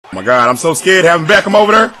Oh my God, I'm so scared having Beckham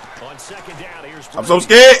over there. I'm so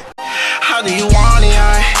scared. How do you want it?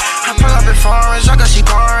 I pull up in foreign, I she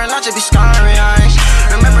boring, I just be scarring.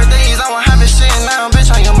 Remember days I won't have it shit now,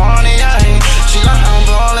 bitch, I am on it. She like how I'm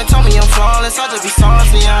ballin', told me I'm flawless, I just be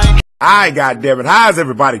saucy. Alright, goddammit, how's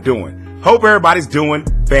everybody doing? Hope everybody's doing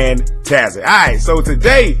fantastic. Alright, so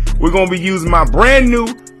today we're gonna be using my brand new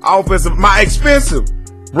offensive, my expensive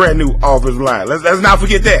brand new offensive line. Let's not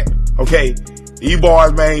forget that, okay? You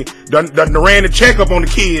boys, man, done ran the checkup on the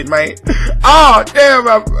kid, man. Oh, damn,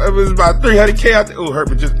 it was about 300K. Oh, hurt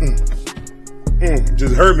me just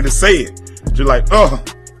hurt me to say it. Just like,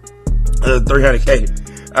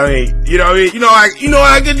 300K. I mean, you know,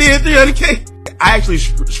 I could do 300K. I actually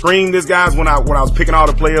screamed this, guys, when I was picking all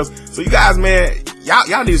the players. So you guys, man,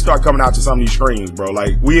 y'all need to start coming out to some of these streams, bro.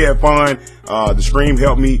 Like, we had fun. The stream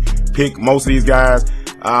helped me pick most of these guys.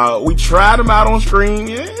 We tried them out on stream.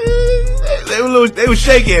 Yeah, they were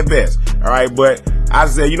shaky at best. All right, but I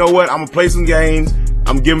said, you know what? I'm gonna play some games.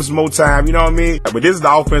 I'm gonna give them some more time. You know what I mean? But this is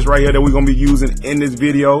the offense right here that we're gonna be using in this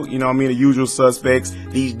video. You know what I mean? The usual suspects,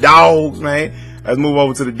 these dogs, man. Let's move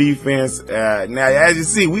over to the defense. Now, as you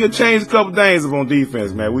see, we have changed a couple things up on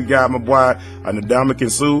defense, man. We got my boy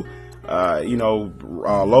Ndamukong Suh,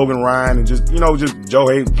 Logan Ryan, and just Joe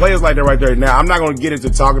Hayden, players like that right there. Now, I'm not gonna get into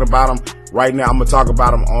talking about them right now. I'm gonna talk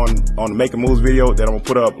about them on the Making Moves video that I'm gonna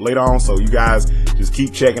put up later on. So you guys just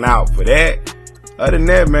keep checking out for that. Other than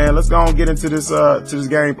that, man, let's go and get into this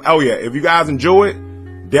game. Oh yeah, if you guys enjoy it,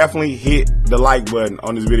 definitely hit the like button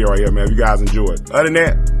on this video right here, man. If you guys enjoy it. Other than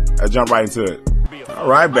that, let's jump right into it. All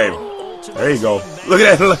right, baby. There you go. Look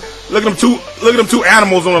at that. Look at them two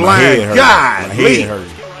animals on the line. Golly.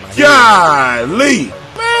 Golly. Man,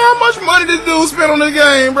 how much money did this dude spend on this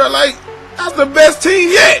game, bro? Like, that's the best team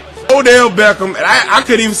yet. Odell Beckham, and I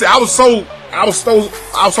couldn't even see. I was so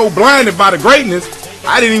blinded by the greatness,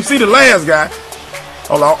 I didn't even see the last guy.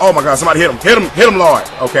 Hold on. Oh my God, somebody hit him, Lord.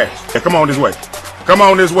 Okay, yeah, come on this way. Come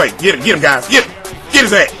on this way. Get him, guys. Get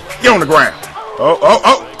his ass. Get on the ground.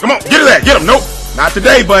 Oh, come on, get his ass. Get him. Nope, not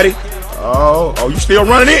today, buddy. Oh, you still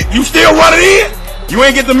running in? You still running in? You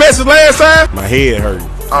ain't get the message last time? My head hurt.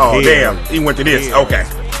 Oh damn, he went to this. Okay,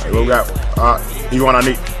 hey, what we got? You want I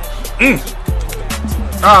need?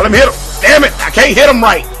 Let me hit him. Damn it, I can't hit him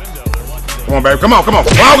right. Come on, baby. Come on.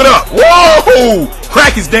 Clog it up. Whoa!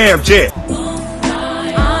 Crack his damn jet.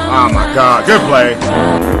 Oh my God, good play.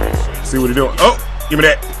 See what he doing? Oh, give me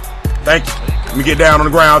that. Thank you. Let me get down on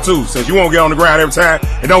the ground too, since you won't get on the ground every time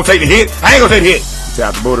and don't take the hit. I ain't gonna take the hit.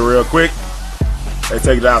 Tap the booty real quick. They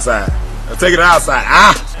take it outside. Take it outside.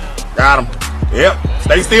 Got him. Yep.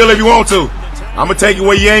 Stay still if you want to. I'm gonna take it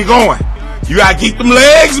where you ain't going. You gotta keep them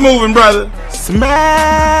legs moving, brother.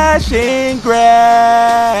 Smash and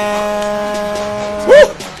grab. Woo!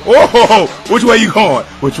 Whoa! Which way you going?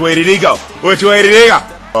 Which way did he go? Which way did he go?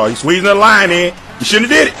 Oh, he's squeezing the line in. You shouldn't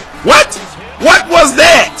have did it. What? What was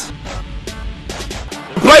that?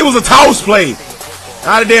 The play was a toss play.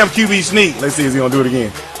 How the damn QB sneak? Let's see if he's gonna do it again.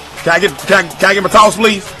 Can I get my toss,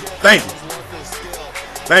 please? Thank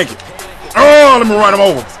you. Oh, let me run him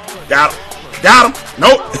over. Got him.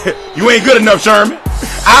 Nope. You ain't good enough, Sherman.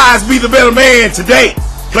 Eyes be the better man today.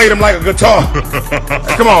 Played him like a guitar.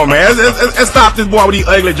 Come on, man. Let's stop this boy with these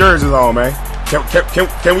ugly jerseys on, man.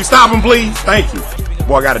 Can we stop him, please? Thank you.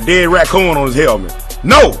 Boy got a dead raccoon on his helmet.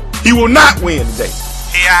 No, he will not win today.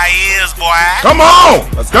 Here he is, boy. Come on.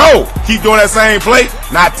 Let's go. Keep doing that same play.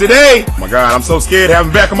 Not today. Oh, my God. I'm so scared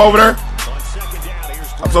having Beckham over there.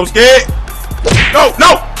 I'm so scared. No.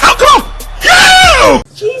 Oh, come on. Go!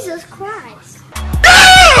 Jesus Christ.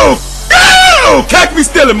 Go! Catch me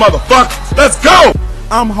stealing, motherfucker. Let's go.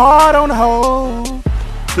 I'm hard on the hole.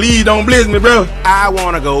 Please don't blizz me, bro. I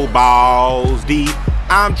wanna go balls deep.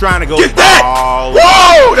 I'm trying to go Get that! balls.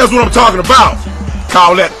 Whoa! That's what I'm talking about.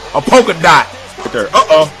 Call that a polka dot. Right there.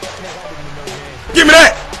 Give me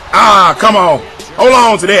that. Come on. Hold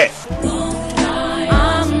on to that.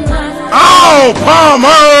 Oh,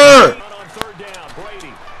 Palmer!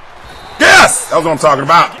 Yes! That's what I'm talking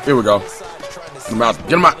about. Here we go. Get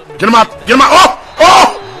him out.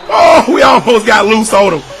 Oh, we almost got loose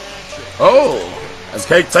on him. Oh, let's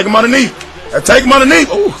take him underneath.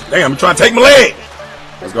 Oh, damn, I'm trying to take my leg.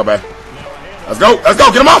 Let's go, baby. Let's go.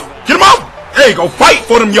 Get him off. There you go. Fight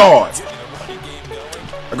for them yards.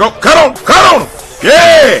 Let's go. Cut on him.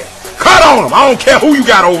 Yeah. Cut on him. I don't care who you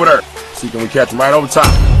got over there. See, can we catch him right over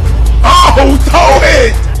top? Oh, throw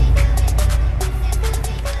it.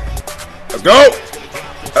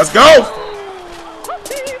 Let's go.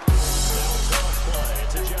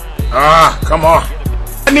 Come on.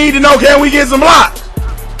 I need to know, can we get some blocks?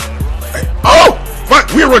 Oh,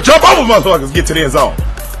 fuck, we were jump over motherfuckers, get to the end zone.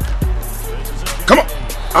 Come on.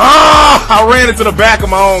 Ah, I ran into the back of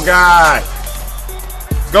my own guy.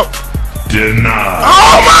 Go. Denied.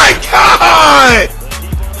 Oh my God!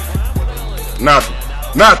 Nothing.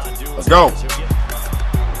 Let's go. Let's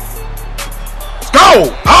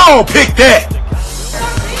go. Oh, pick that.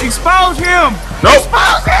 Expose him. Nope.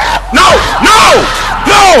 No.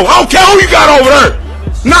 Okay, who you got over there?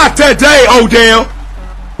 Not today, Odell.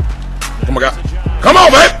 Oh my God. Come on,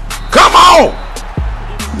 babe. Come on.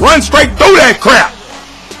 Run straight through that crap.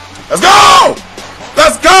 Let's go.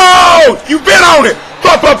 You been on it.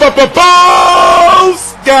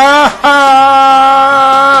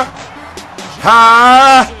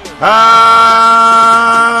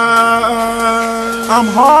 I'm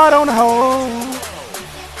hard on the hole.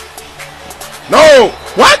 No.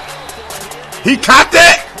 What? He caught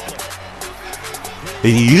that?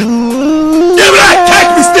 You. Give me that. Catch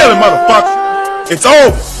me stealing, motherfucker. It's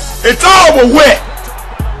over. It's over with.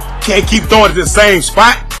 Can't keep throwing it to the same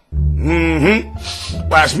spot.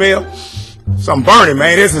 Watch me. Something burning,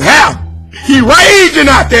 man. This is hell. He raging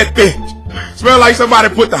out that bitch. Smell like somebody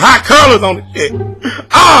put the hot curlers on the shit.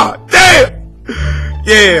 Ah, damn.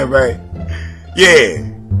 Yeah, man. Yeah.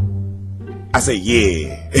 I say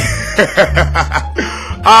yeah.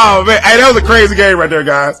 Oh, man. Hey, that was a crazy game right there,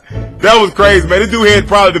 guys. That was crazy, man. This dude had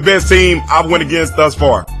probably the best team I've went against thus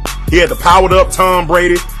far. He had the powered up Tom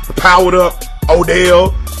Brady, the powered up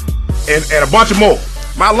Odell, and a bunch of more.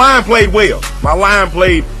 My line played well. My line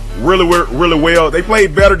played really well. They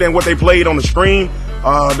played better than what they played on the stream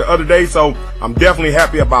the other day, so I'm definitely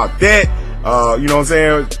happy about that. You know what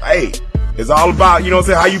I'm saying? Hey, it's all about, you know what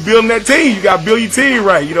I'm saying, how you building that team. You got to build your team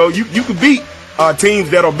right. You know, you can beat teams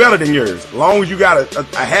that are better than yours, as long as you got a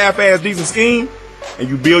half-ass decent scheme and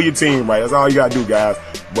you build your team right. That's all you got to do, guys.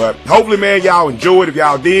 But hopefully, man, y'all enjoyed. If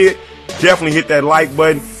y'all did, definitely hit that like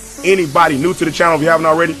button. Anybody new to the channel, if you haven't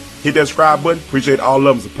already, hit that subscribe button. Appreciate all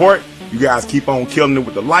love and support. You guys keep on killing it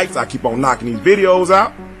with the likes. I keep on knocking these videos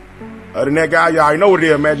out. Other than that, guys, y'all already know what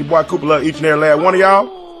it is, man. Your boy Kouppa love each and every last one of y'all.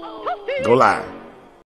 Go live.